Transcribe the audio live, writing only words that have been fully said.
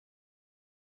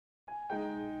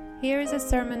Here is a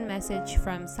sermon message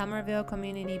from Somerville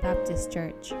Community Baptist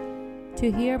Church.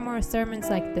 To hear more sermons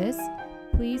like this,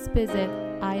 please visit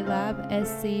ilabscbc.org.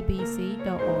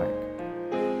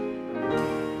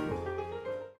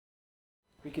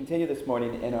 We continue this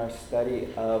morning in our study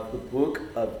of the book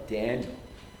of Daniel.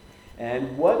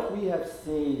 And what we have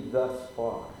seen thus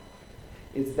far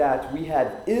is that we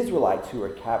had Israelites who were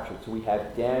captured. So we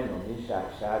have Daniel,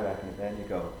 Meshach, Shadrach, and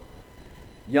Abednego.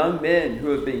 Young men who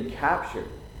have been captured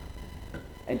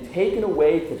and taken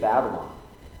away to Babylon.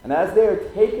 And as they are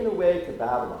taken away to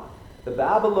Babylon, the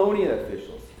Babylonian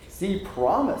officials see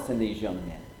promise in these young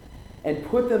men and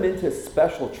put them into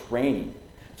special training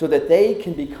so that they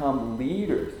can become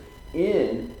leaders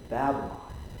in Babylon.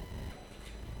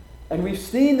 And we've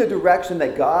seen the direction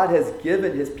that God has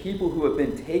given his people who have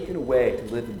been taken away to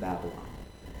live in Babylon.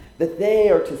 That they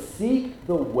are to seek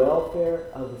the welfare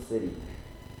of the city.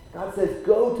 God says,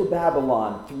 go to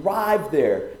Babylon, thrive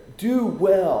there, do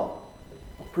well,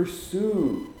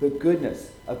 pursue the goodness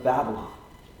of Babylon.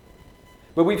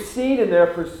 But we've seen in their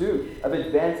pursuit of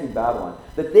advancing Babylon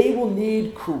that they will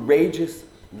need courageous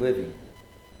living.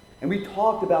 And we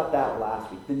talked about that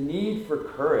last week, the need for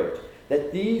courage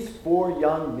that these four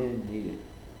young men needed.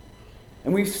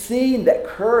 And we've seen that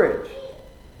courage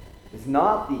is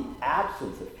not the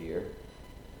absence of fear,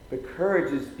 but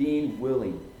courage is being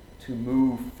willing to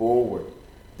move forward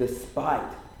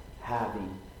despite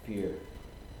having fear.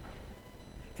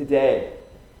 Today,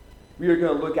 we are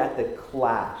going to look at the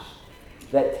clash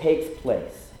that takes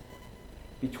place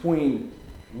between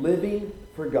living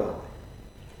for God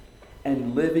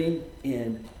and living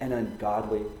in an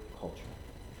ungodly culture.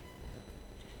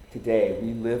 Today,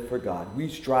 we live for God. We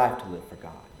strive to live for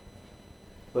God.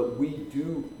 But we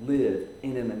do live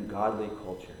in an ungodly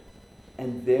culture.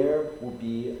 And there will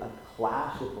be a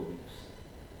clash of beliefs,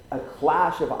 a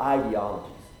clash of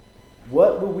ideologies.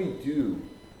 What will we do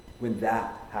when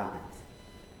that happens?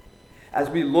 As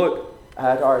we look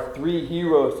at our three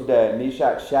heroes today,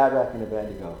 Meshach, Shadrach, and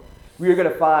Abednego, we are going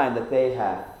to find that they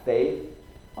have faith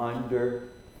under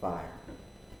fire.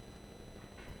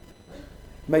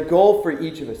 My goal for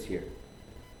each of us here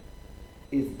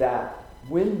is that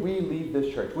when we leave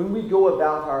this church, when we go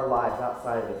about our lives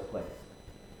outside of this place,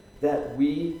 that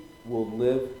we will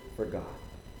live for God.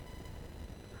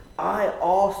 I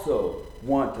also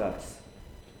want us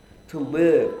to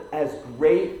live as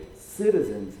great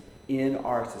citizens in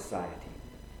our society.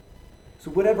 So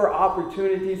whatever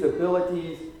opportunities,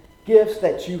 abilities, gifts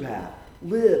that you have,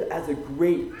 live as a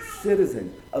great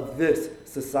citizen of this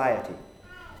society.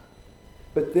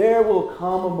 But there will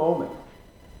come a moment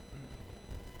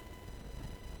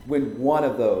when one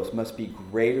of those must be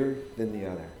greater than the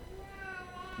other.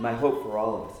 My hope for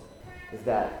all of us is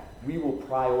that we will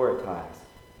prioritize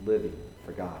living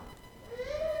for God.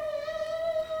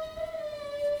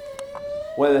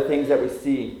 One of the things that we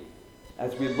see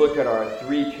as we look at our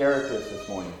three characters this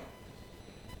morning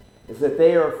is that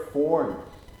they are foreigners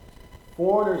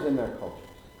in their cultures.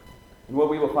 And what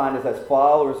we will find is as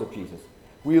followers of Jesus,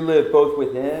 we live both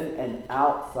within and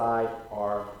outside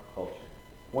our culture.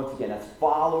 Once again, as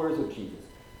followers of Jesus,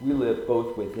 we live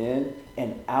both within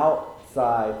and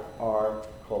outside our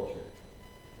culture.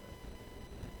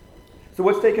 So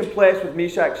what's taken place with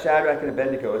Meshach, Shadrach, and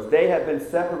Abednego is they have been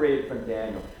separated from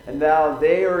Daniel. And now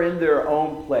they are in their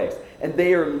own place. And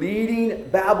they are leading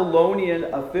Babylonian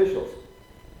officials.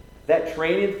 That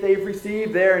training that they've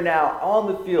received, they are now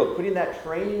on the field, putting that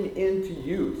training into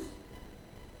use.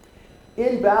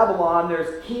 In Babylon,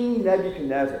 there's King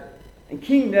Nebuchadnezzar. And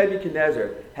King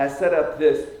Nebuchadnezzar has set up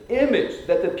this image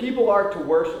that the people are to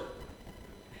worship.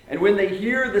 And when they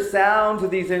hear the sounds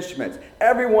of these instruments,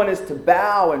 everyone is to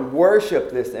bow and worship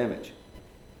this image.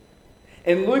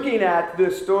 And looking at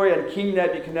this story on King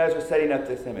Nebuchadnezzar setting up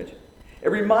this image, it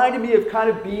reminded me of kind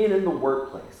of being in the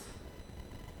workplace.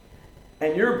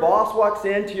 And your boss walks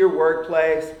into your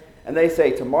workplace and they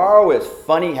say, tomorrow is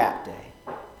funny hat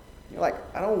day. You're like,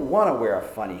 I don't want to wear a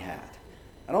funny hat.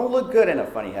 I don't look good in a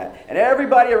funny hat. And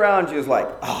everybody around you is like,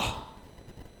 oh,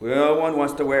 no one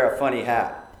wants to wear a funny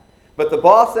hat. But the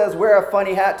boss says wear a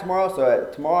funny hat tomorrow, so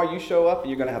tomorrow you show up and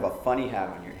you're going to have a funny hat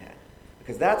on your head.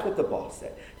 Because that's what the boss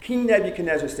said. King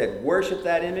Nebuchadnezzar said, worship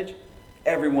that image.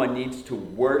 Everyone needs to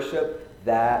worship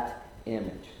that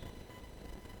image.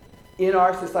 In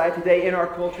our society today, in our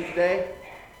culture today,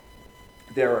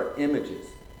 there are images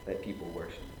that people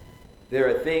worship. There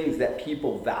are things that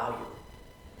people value.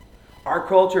 Our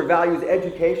culture values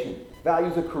education,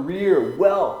 values a career,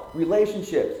 wealth,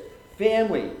 relationships,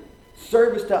 family,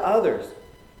 service to others.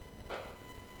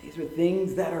 These are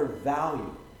things that are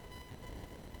valued.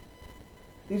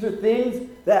 These are things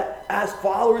that, as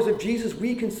followers of Jesus,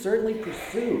 we can certainly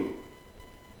pursue.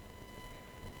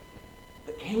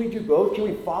 But can we do both? Can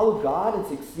we follow God and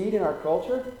succeed in our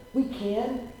culture? We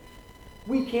can.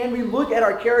 We can. We look at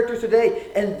our characters today,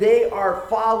 and they are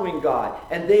following God,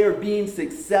 and they are being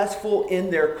successful in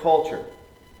their culture.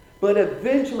 But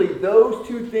eventually, those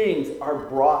two things are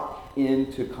brought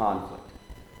into conflict.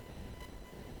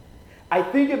 I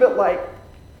think of it like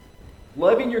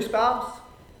loving your spouse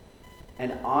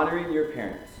and honoring your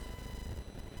parents.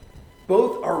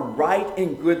 Both are right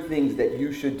and good things that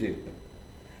you should do.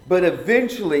 But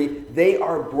eventually, they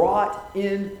are brought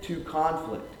into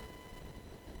conflict.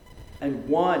 And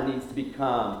one needs to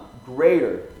become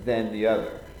greater than the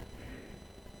other.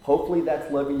 Hopefully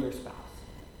that's loving your spouse.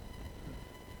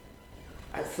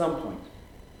 At some point,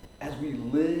 as we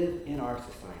live in our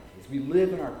society, as we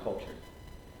live in our culture,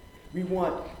 we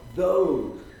want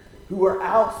those who are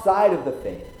outside of the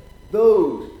faith,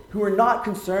 those who are not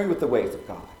concerned with the ways of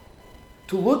God,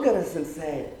 to look at us and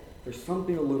say, there's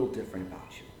something a little different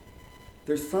about you.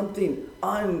 There's something,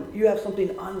 you have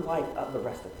something unlike the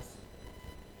rest of us.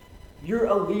 Your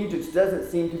allegiance doesn't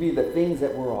seem to be the things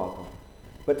that we're all going,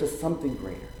 but to something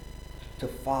greater, to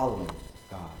following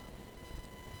God.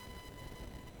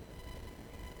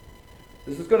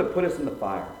 This is going to put us in the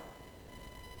fire.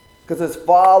 Because as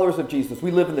followers of Jesus,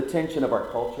 we live in the tension of our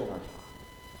culture and our time.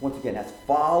 Once again, as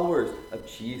followers of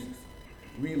Jesus,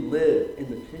 we live in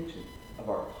the tension of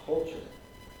our culture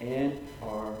and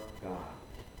our God.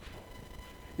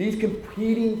 These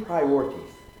competing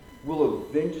priorities will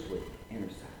eventually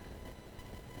intersect.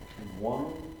 And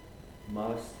one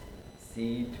must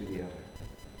cede to the other.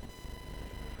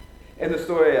 In the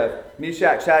story of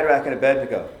Meshach, Shadrach, and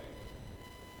Abednego,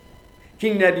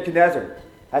 King Nebuchadnezzar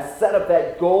has set up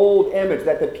that gold image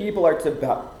that the people are to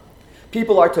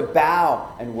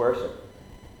bow and worship.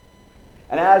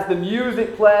 And as the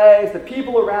music plays, the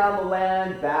people around the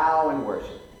land bow and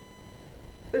worship.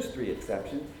 There's 3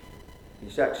 exceptions.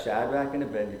 Meshach, Shadrach, and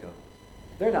Abednego.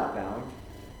 They're not bowing.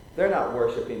 They're not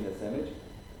worshiping this image.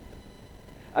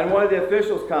 And one of the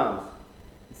officials comes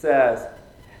and says,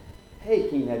 "Hey,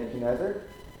 King Nebuchadnezzar,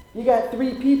 you got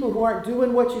 3 people who aren't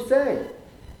doing what you say.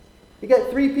 You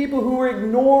got 3 people who are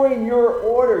ignoring your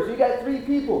orders. You got 3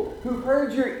 people who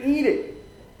heard your edict,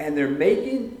 and they're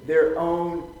making their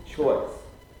own choice."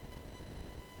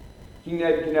 King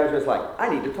Nebuchadnezzar is like, "I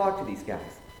need to talk to these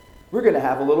guys. We're going to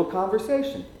have a little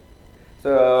conversation."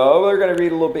 So we're going to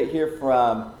read a little bit here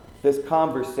from this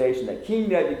conversation that King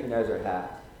Nebuchadnezzar has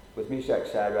with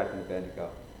Meshach, Shadrach, and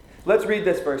Abednego. Let's read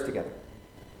this verse together.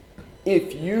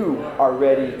 "If you are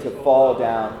ready to fall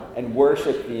down and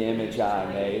worship the image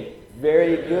I made,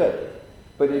 very good.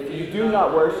 But if you do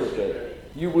not worship it,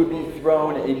 you will be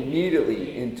thrown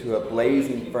immediately into a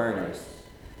blazing furnace.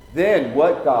 Then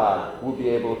what God will be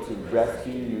able to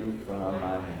rescue you from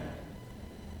my hand?"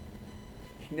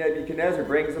 Nebuchadnezzar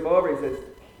brings them over. He says,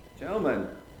 "Gentlemen,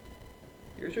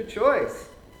 here's your choice.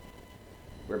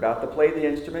 We're about to play the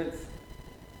instruments.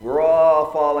 We're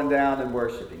all falling down and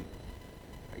worshiping.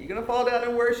 Are you going to fall down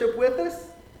and worship with us?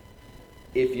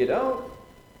 If you don't,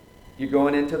 you're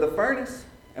going into the furnace,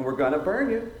 and we're going to burn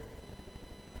you."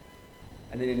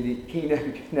 And then King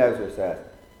Nebuchadnezzar says,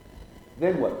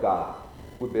 "Then what God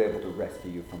would be able to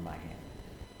rescue you from my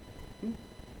hand?"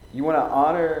 You want to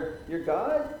honor your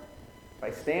God by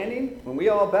standing when we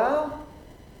all bow?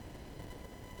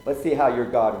 Let's see how your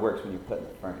God works when you're put in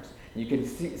the furnace. You can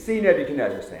see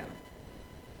Nebuchadnezzar saying,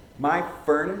 "My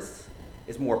furnace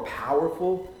is more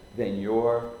powerful than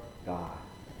your God."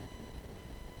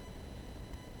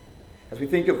 As we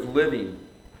think of living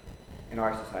in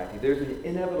our society, there's an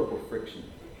inevitable friction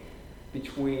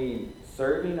between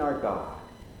serving our God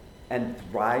and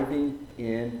thriving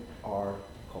in our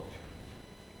culture.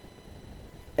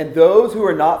 And those who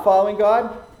are not following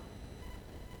God,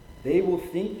 they will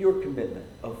think your commitment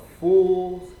a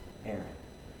fool's errand.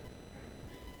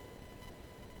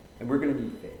 And we're going to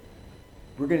need faith.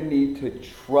 We're going to need to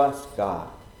trust God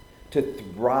to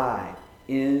thrive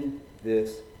in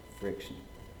this friction.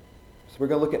 So we're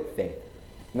going to look at faith.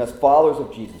 And as followers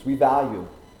of Jesus, we value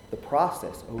the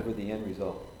process over the end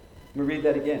result. Let me read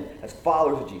that again. As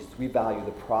followers of Jesus, we value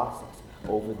the process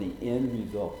over the end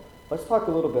result. Let's talk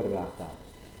a little bit about that.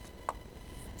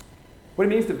 What it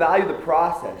means to value the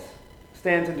process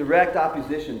stands in direct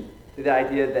opposition to the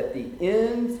idea that the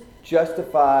ends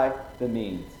justify the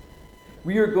means.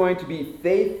 We are going to be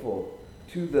faithful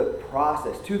to the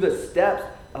process, to the steps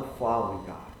of following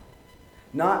God,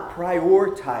 not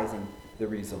prioritizing the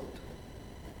result.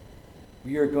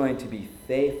 We are going to be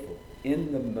faithful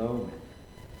in the moment,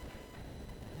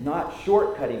 not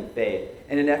shortcutting faith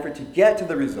in an effort to get to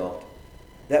the result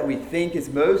that we think is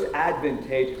most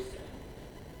advantageous.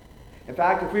 In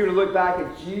fact, if we were to look back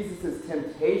at Jesus'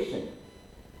 temptation,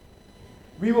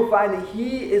 we will find that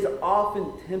he is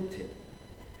often tempted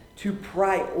to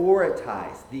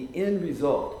prioritize the end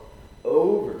result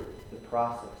over the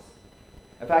process.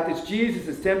 In fact, as Jesus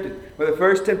is tempted, one of the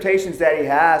first temptations that he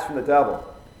has from the devil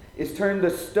is turn the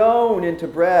stone into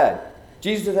bread.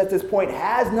 Jesus at this point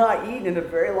has not eaten in a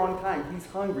very long time. He's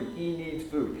hungry. He needs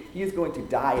food. He is going to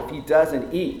die if he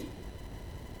doesn't eat.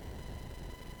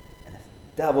 And the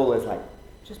devil is like,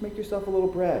 just make yourself a little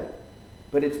bread.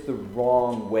 But it's the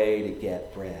wrong way to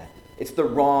get bread. It's the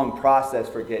wrong process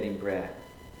for getting bread.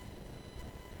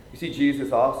 You see,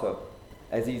 Jesus also,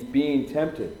 as he's being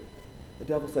tempted, the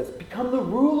devil says, become the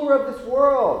ruler of this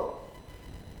world.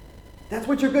 That's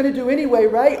what you're going to do anyway,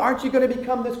 right? Aren't you going to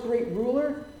become this great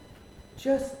ruler?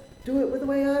 Just do it the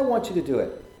way I want you to do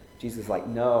it. Jesus is like,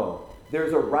 no.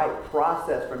 There's a right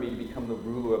process for me to become the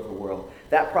ruler of the world.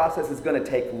 That process is going to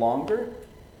take longer,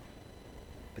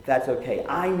 but that's okay.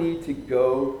 I need to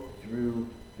go through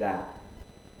that.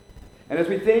 And as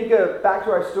we think back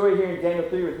to our story here in Daniel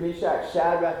 3 with Meshach,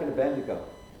 Shadrach, and Abednego,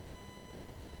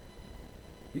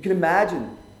 you can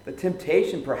imagine the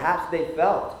temptation perhaps they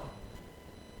felt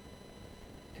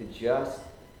to just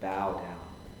bow down.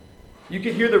 You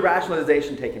could hear the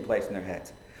rationalization taking place in their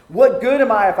heads. What good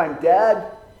am I if I'm dead?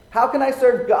 How can I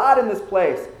serve God in this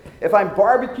place if I'm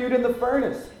barbecued in the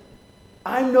furnace?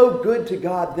 I'm no good to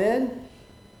God then.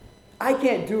 I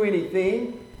can't do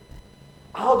anything.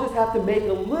 I'll just have to make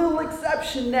a little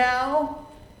exception now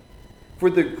for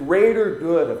the greater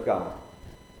good of God.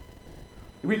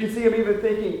 We can see him even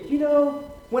thinking,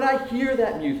 when I hear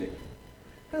that music,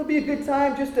 it'll be a good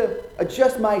time just to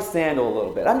adjust my sandal a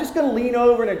little bit. I'm just going to lean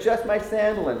over and adjust my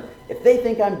sandal, and if they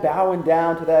think I'm bowing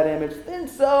down to that image, then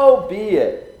so be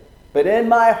it. But in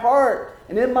my heart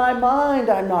and in my mind,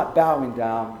 I'm not bowing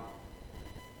down.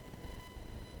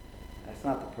 That's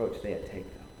not the approach they had taken,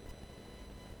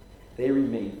 though. They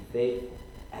remained faithful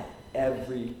at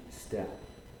every step.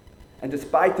 And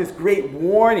despite this great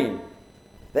warning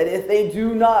that if they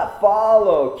do not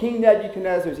follow King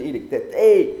Nebuchadnezzar's edict, that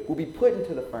they will be put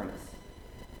into the furnace,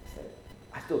 they said,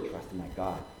 I still trust in my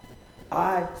God.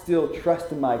 I still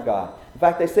trust in my God. In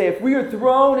fact, they say if we are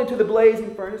thrown into the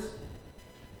blazing furnace,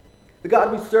 the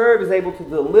God we serve is able to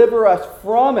deliver us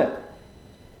from it,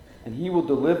 and he will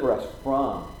deliver us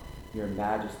from your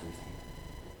majesty's hand.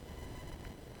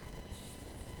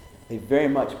 They very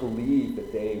much believe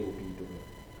that they will be delivered.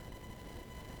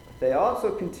 But they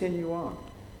also continue on.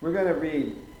 We're going to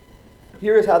read.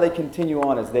 Here is how they continue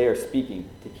on as they are speaking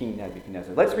to King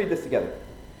Nebuchadnezzar. Let's read this together.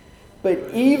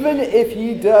 But even if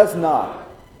he does not,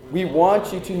 we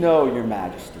want you to know, your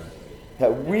majesty,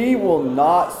 that we will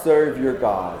not serve your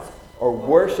gods or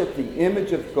worship the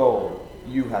image of gold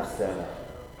you have set up.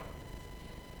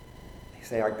 They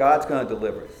say, our God's going to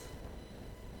deliver us.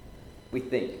 We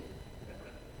think.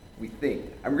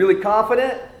 I'm really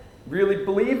confident, really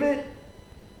believe it.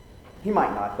 He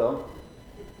might not, though.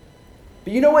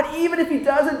 But you know what? Even if he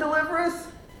doesn't deliver us,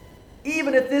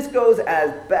 even if this goes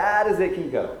as bad as it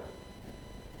can go,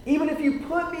 even if you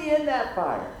put me in that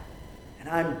fire and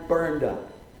I'm burned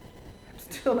up, I'm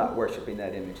still not worshiping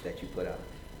that image that you put up.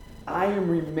 I am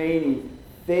remaining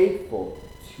faithful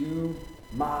to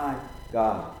my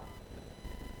God.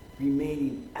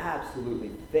 Remaining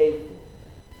absolutely faithful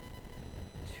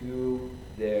to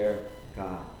their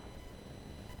God.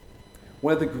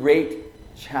 One of the great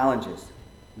challenges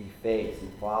we face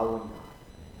in following God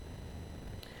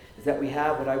is that we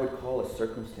have what I would call a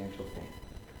circumstantial faith.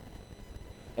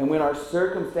 And when our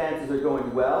circumstances are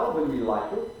going well, when we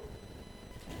like it,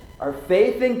 our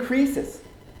faith increases.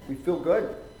 We feel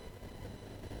good.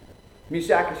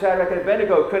 Meshach, Shadrach, and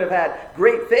Abednego could have had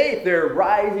great faith. They're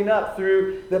rising up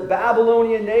through the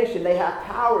Babylonian nation. They have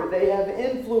power. They have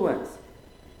influence.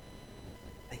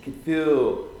 They can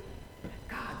feel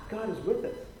God is with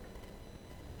us.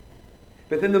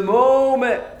 But then the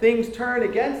moment things turn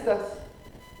against us,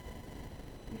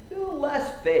 we feel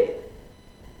less faith.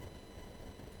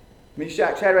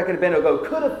 Meshach, Shadrach, and Abednego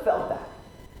could have felt that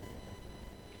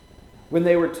when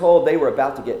they were told they were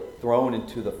about to get thrown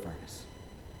into the furnace.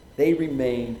 They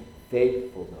remained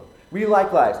faithful, though. We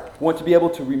likewise want to be able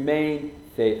to remain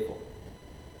faithful.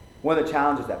 One of the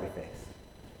challenges that we face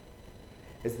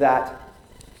is that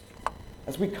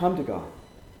as we come to God,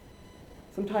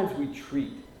 sometimes we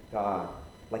treat God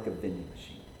like a vending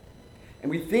machine. And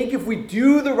we think if we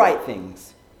do the right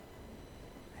things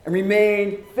and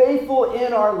remain faithful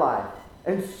in our life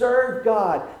and serve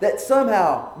God, that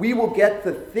somehow we will get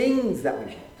the things that we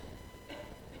want.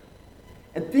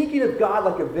 And thinking of God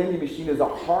like a vending machine is a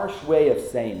harsh way of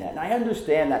saying that. And I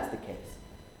understand that's the case.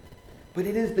 But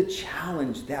it is the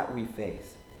challenge that we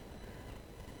face.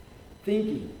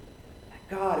 Thinking,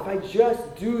 God, if I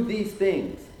just do these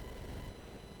things,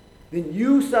 then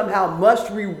you somehow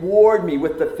must reward me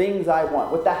with the things I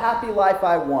want, with the happy life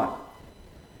I want.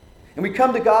 And we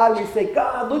come to God and we say,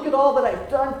 God, look at all that I've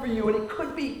done for you, and it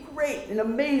could be great and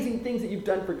amazing things that you've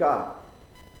done for God.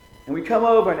 And we come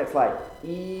over and it's like,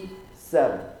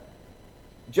 E7,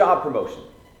 job promotion.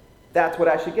 That's what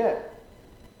I should get.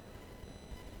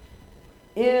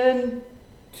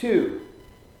 N2,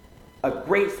 a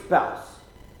great spouse.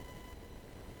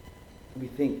 We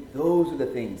think those are the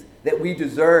things that we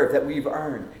deserve, that we've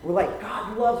earned. We're like,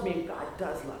 God loves me, and God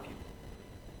does love you.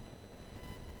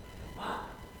 But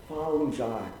following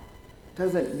God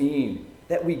doesn't mean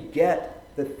that we get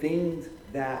the things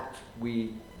that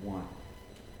we want.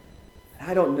 And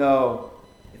I don't know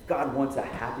if God wants a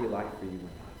happy life for you or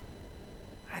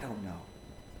not. I don't know.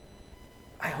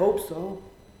 I hope so.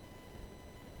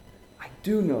 I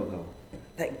do know, though,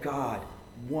 that God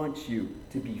wants you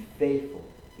to be faithful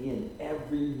in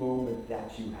every moment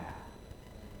that you have.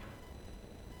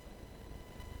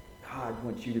 God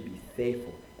wants you to be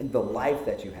faithful in the life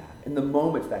that you have, in the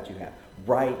moments that you have,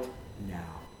 right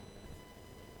now.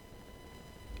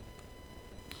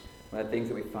 One of the things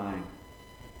that we find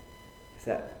is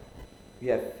that we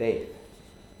have faith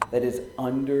that is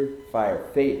under fire,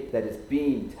 faith that is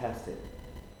being tested.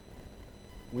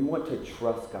 We want to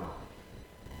trust God,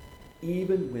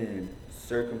 even when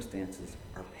circumstances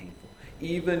are painful.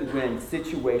 Even when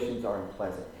situations are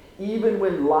unpleasant, even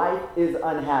when life is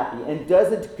unhappy and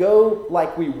doesn't go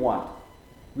like we want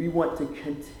to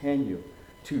continue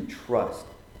to trust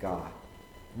God.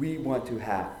 We want to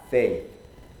have faith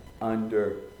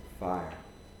under fire.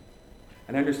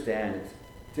 And understand it's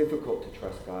difficult to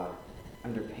trust God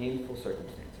under painful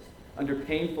circumstances, under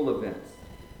painful events.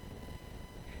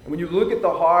 And when you look at the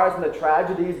horrors and the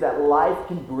tragedies that life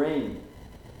can bring,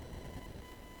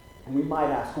 and we might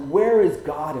ask, where is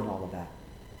God in all of that?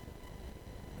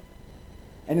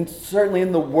 And certainly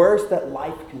in the worst that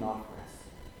life can offer us,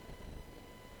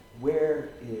 where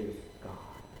is God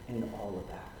in all of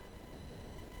that?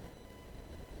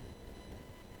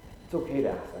 It's okay to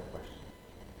ask that question.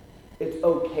 It's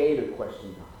okay to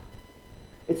question God.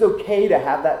 It's okay to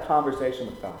have that conversation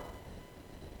with God.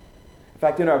 In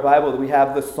fact, in our Bible, we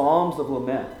have the Psalms of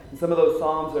Lament. And some of those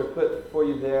Psalms are put for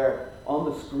you there on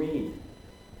the screen.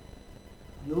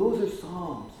 Those are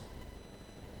Psalms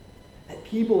that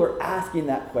people are asking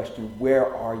that question,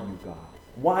 where are you, God?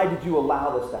 Why did you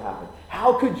allow this to happen?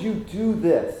 How could you do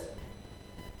this?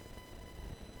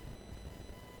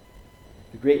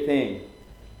 The great thing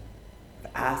of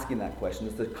asking that question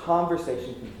is the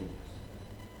conversation continues.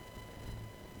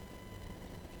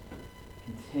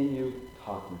 Continue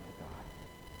talking to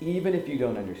God. Even if you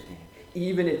don't understand,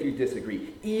 even if you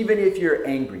disagree, even if you're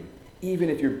angry,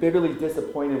 even if you're bitterly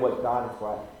disappointed in what God has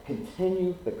brought,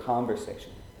 continue the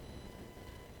conversation.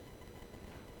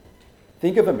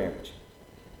 Think of a marriage.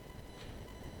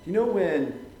 Do you know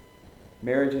when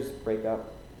marriages break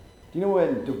up? Do you know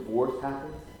when divorce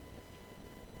happens?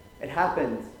 It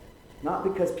happens not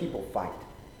because people fight.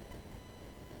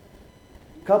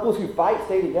 Couples who fight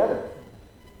stay together.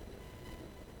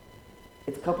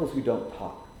 It's couples who don't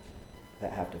talk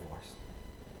that have divorce.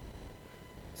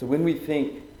 So when we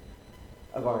think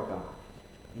of our God,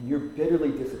 and you're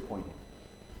bitterly disappointed,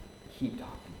 keep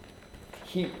talking.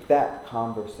 Keep that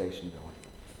conversation going.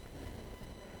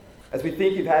 As we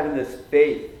think of having this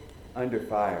faith under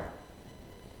fire,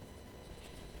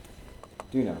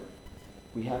 do know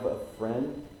we have a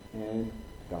friend in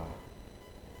God.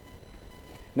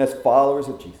 And as followers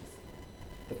of Jesus,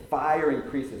 the fire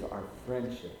increases our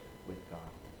friendship with God.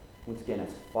 Once again,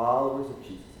 as followers of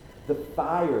Jesus, the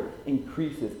fire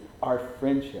increases our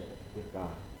friendship with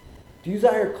God. Do you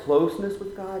desire closeness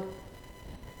with God?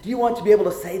 Do you want to be able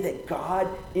to say that God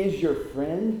is your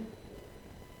friend?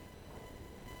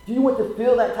 Do you want to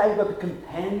feel that type of a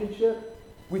companionship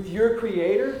with your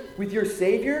Creator, with your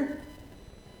Savior?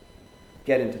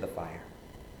 Get into the fire.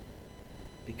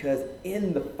 Because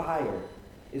in the fire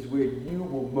is where you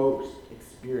will most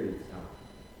experience God.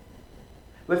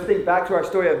 Let's think back to our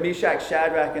story of Meshach,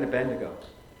 Shadrach, and Abednego.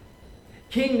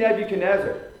 King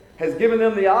Nebuchadnezzar has given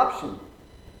them the option.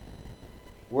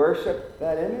 Worship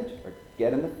that image or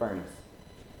get in the furnace.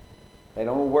 They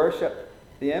don't worship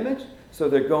the image, so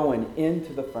they're going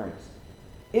into the furnace.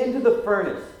 Into the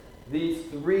furnace, these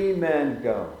three men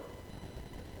go.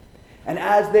 And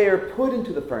as they are put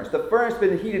into the furnace has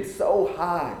been heated so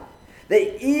high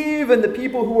that even the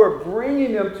people who are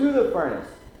bringing them to the furnace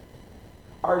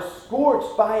are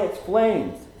scorched by its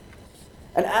flames.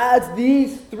 And as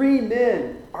these three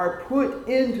men are put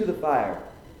into the fire,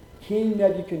 King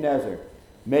Nebuchadnezzar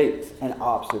makes an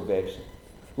observation.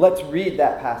 Let's read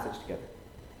that passage together.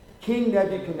 King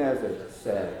Nebuchadnezzar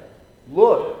said,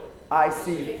 "Look, I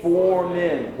see 4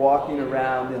 men walking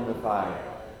around in the fire,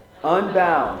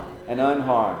 unbound and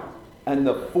unharmed, and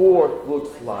the 4th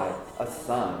looks like a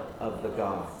son of the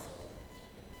gods."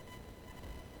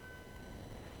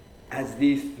 As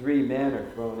these 3 men are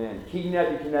thrown in, King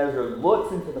Nebuchadnezzar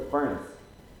looks into the furnace,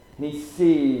 and he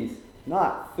sees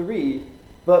not 3,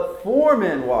 but 4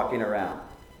 men walking around.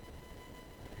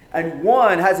 And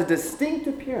one has a distinct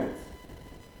appearance,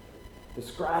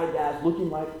 described as looking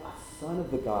like a son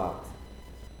of the gods.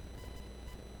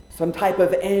 Some type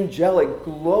of angelic,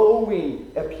 glowing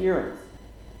appearance.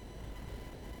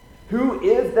 Who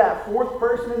is that 4th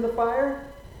person in the fire?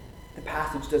 The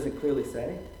passage doesn't clearly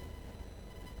say.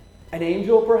 An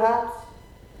angel, perhaps?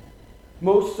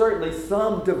 Most certainly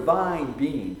some divine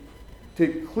being.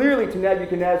 Clearly to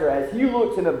Nebuchadnezzar, as he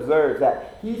looks and observes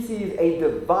that, he sees a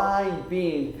divine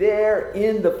being there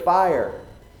in the fire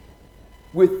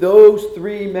with those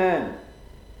 3 men.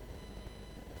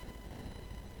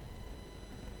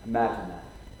 Imagine that.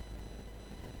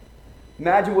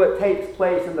 Imagine what takes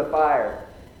place in the fire.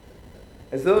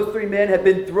 As those 3 men have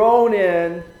been thrown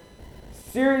in,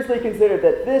 seriously considered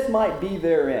that this might be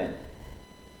their end.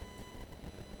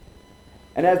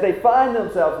 And as they find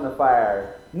themselves in the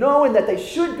fire, knowing that they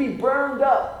should be burned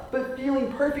up, but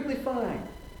feeling perfectly fine,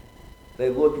 they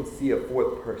look and see a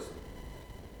 4th person.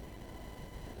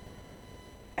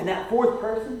 And that 4th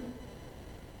person,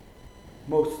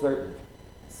 most certainly,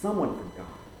 someone from God.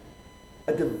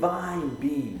 A divine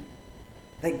being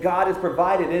that God has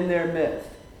provided in their midst.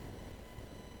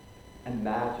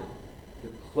 Imagine the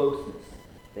closeness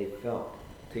they felt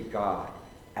to God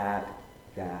at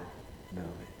that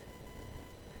moment.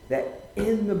 That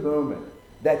in the moment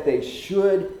that they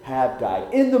should have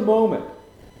died, in the moment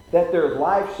that their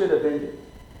life should have ended,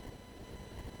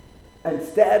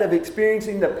 instead of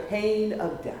experiencing the pain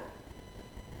of death,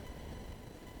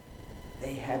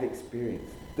 they have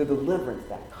experienced the deliverance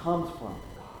that comes from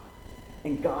God.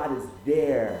 And God is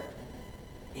there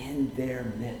in their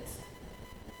midst.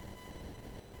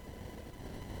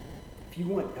 If you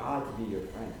want God to be your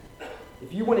friend,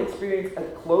 if you want to experience a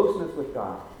closeness with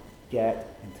God,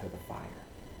 get into the fire.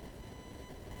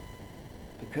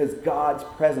 Because God's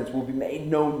presence will be made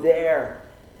known there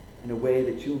in a way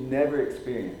that you'll never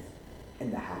experience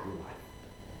in the happy life.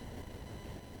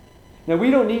 Now,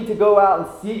 we don't need to go out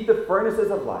and seek the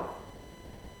furnaces of life.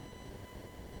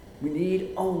 We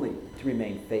need only to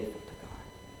remain faithful to God.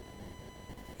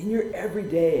 In your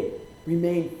everyday,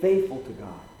 remain faithful to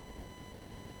God.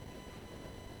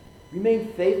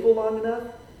 Remain faithful long enough,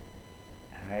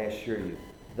 and I assure you,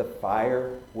 the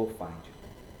fire will find you.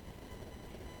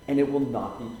 And it will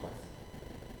not be pleasant.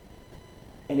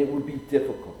 And it will be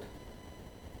difficult.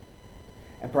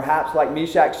 And perhaps like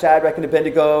Meshach, Shadrach, and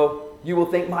Abednego, you will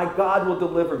think, my God will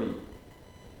deliver me.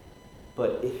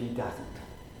 But if he doesn't,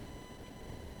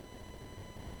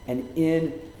 and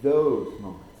in those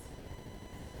moments,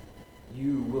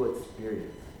 you will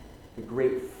experience the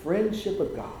great friendship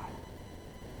of God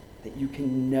that you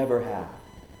can never have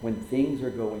when things are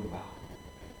going well.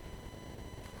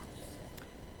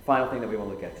 Final thing that we want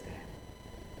to look at today.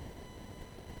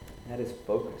 That is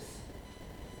focus.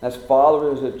 As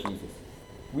followers of Jesus,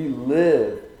 we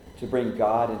live to bring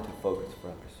God into focus for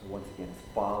others. So once again,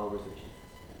 as followers of Jesus,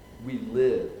 we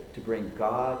live to bring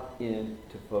God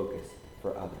into focus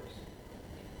for others.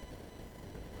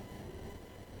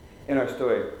 In our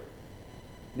story,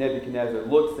 Nebuchadnezzar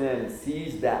looks in and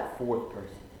sees that 4th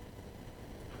person.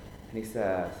 And he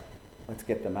says, let's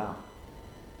get them out.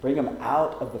 Bring them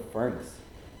out of the furnace.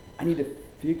 I need to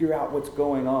figure out what's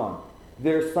going on.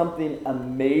 There's something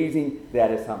amazing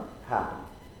that is happening.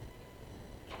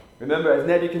 Remember, as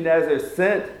Nebuchadnezzar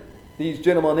sent these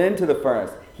gentlemen into the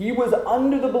furnace, he was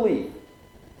under the belief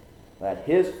that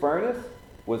his furnace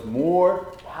was more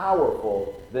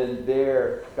powerful than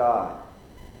their God.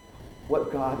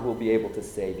 What God will be able to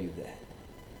save you then?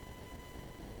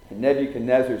 And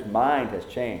Nebuchadnezzar's mind has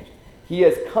changed. He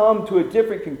has come to a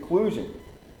different conclusion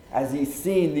as he's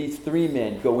seen these 3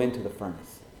 men go into the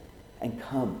furnace and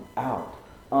come out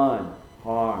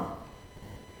unharmed.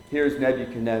 Here's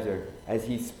Nebuchadnezzar as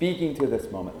he's speaking to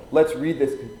this moment. Let's read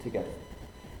this together.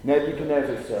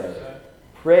 Nebuchadnezzar said,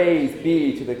 "Praise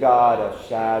be to the God of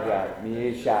Shadrach,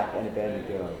 Meshach, and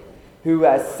Abednego, who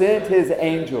has sent his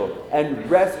angel and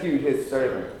rescued his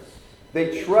servants.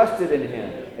 They trusted in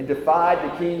him and defied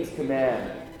the king's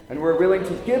command and were willing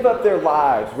to give up their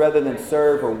lives rather than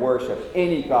serve or worship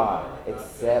any god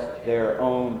except their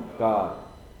own God.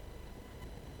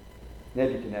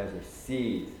 Nebuchadnezzar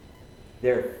sees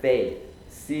their faith,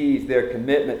 sees their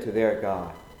commitment to their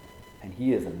God, and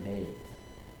he is amazed.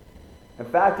 In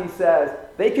fact, he says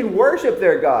they can worship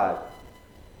their God.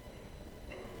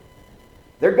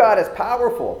 Their God is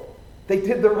powerful. They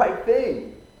did the right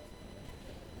thing.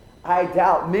 I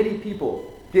doubt many people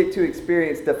get to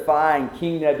experience defying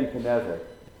King Nebuchadnezzar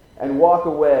and walk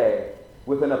away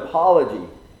with an apology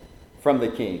from the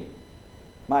king.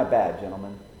 My bad,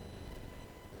 gentlemen.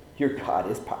 Your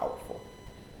God is powerful.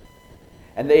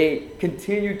 And they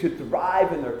continue to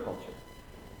thrive in their culture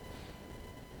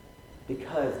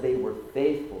because they were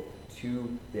faithful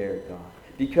to their God,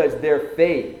 because their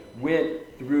faith went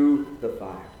through the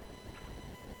fire.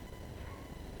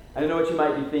 I don't know what you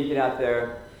might be thinking out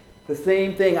there. The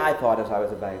same thing I thought as I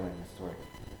was evaluating this story.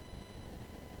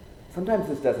 Sometimes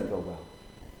this doesn't go well.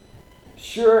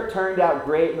 Sure, it turned out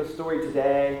great in the story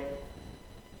today.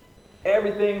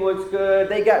 Everything looks good.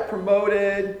 They got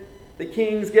promoted. The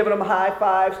king's giving them high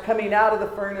fives, coming out of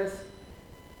the furnace.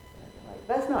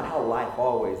 That's not how life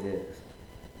always is.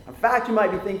 In fact, you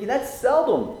might be thinking, that's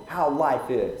seldom how life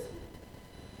is.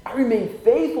 I remain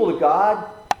faithful to God.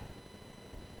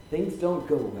 Things don't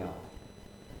go well.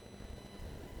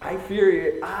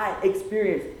 I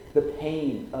experience the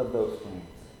pain of those things.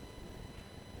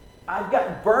 I've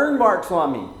got burn marks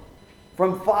on me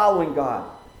from following God.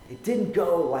 It didn't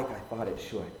go like I thought it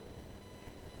should.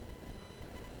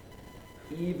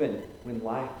 Even when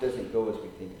life doesn't go as we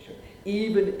think it should,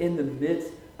 even in the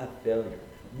midst of failure,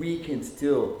 we can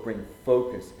still bring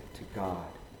focus to God.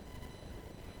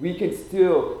 We can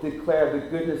still declare the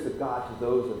goodness of God to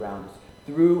those around us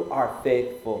through our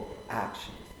faithful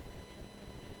actions.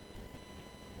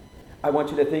 I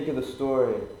want you to think of the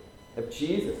story of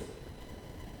Jesus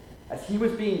as he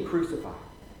was being crucified,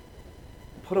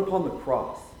 put upon the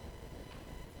cross.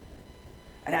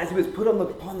 And as he was put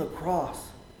upon the cross,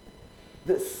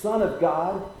 the Son of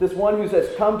God, this one who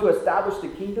has come to establish the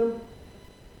kingdom,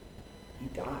 he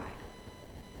died.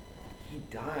 He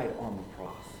died on the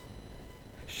cross.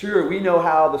 Sure, we know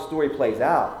how the story plays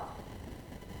out.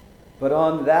 But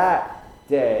on that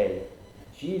day,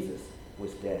 Jesus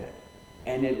was dead.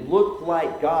 And it looked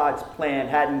like God's plan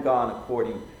hadn't gone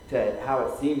according to how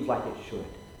it seems like it should.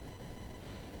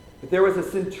 But there was a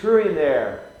centurion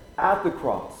there at the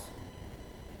cross.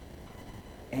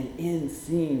 And in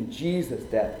seeing Jesus'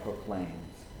 death proclaims,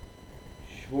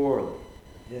 surely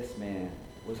this man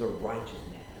was a righteous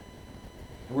man.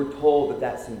 And we're told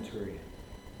that centurion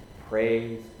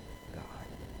praised God.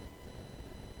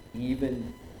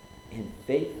 Even in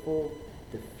faithful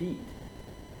defeat,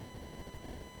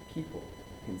 people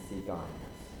can see God in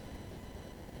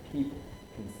us. People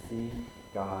can see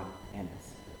God in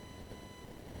us.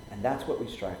 And that's what we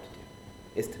strive to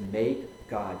do, is to make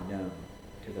God known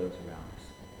to those around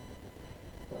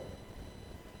us.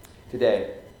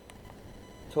 Today,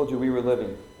 I told you we were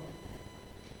living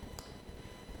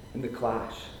in the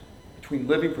clash between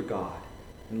living for God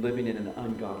and living in an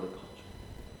ungodly culture.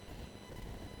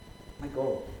 My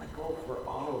goal for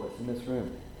all of us in this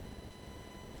room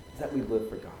is that we live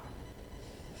for God.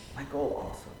 My goal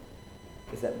also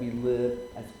is that we live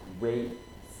as great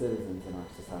citizens in our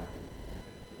society.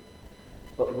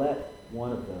 But let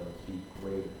one of those be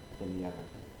greater than the other.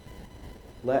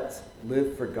 Let's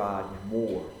live for God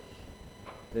more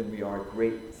than we are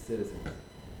great citizens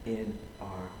in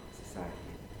our society.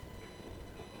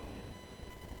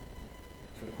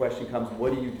 So the question comes,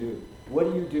 what do you do? What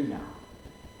do you do now?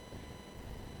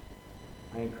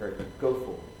 I encourage you, go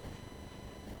forward.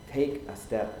 Take a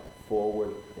step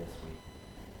forward this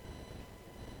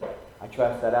week. I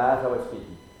trust that as I was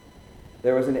speaking,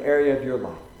 there was an area of your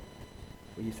life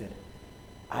where you said,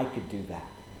 I could do that.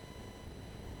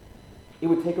 It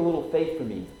would take a little faith for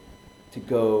me to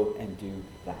go and do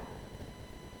that.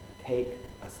 Take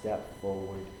a step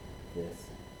forward this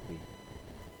week.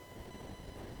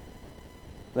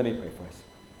 Let me pray for us.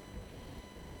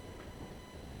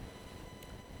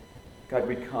 God,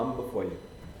 we come before you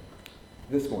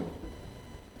this morning.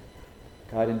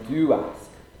 God, and do ask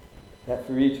that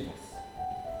for each of us,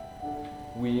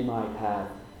 we might have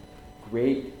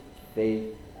great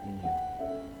faith in you,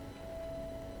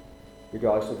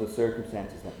 regardless of the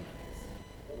circumstances that we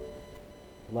face.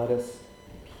 Let us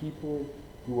be people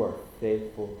who are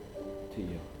faithful to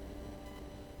you.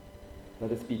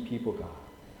 Let us be people, God,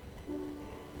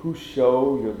 who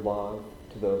show your love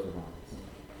to those around us.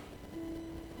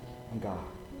 And God,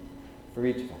 for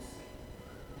each of us,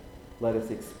 let us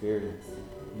experience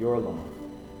your love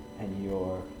and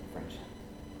your friendship.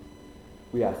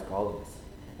 We ask all of this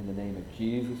in the name of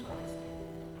Jesus Christ.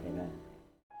 Amen.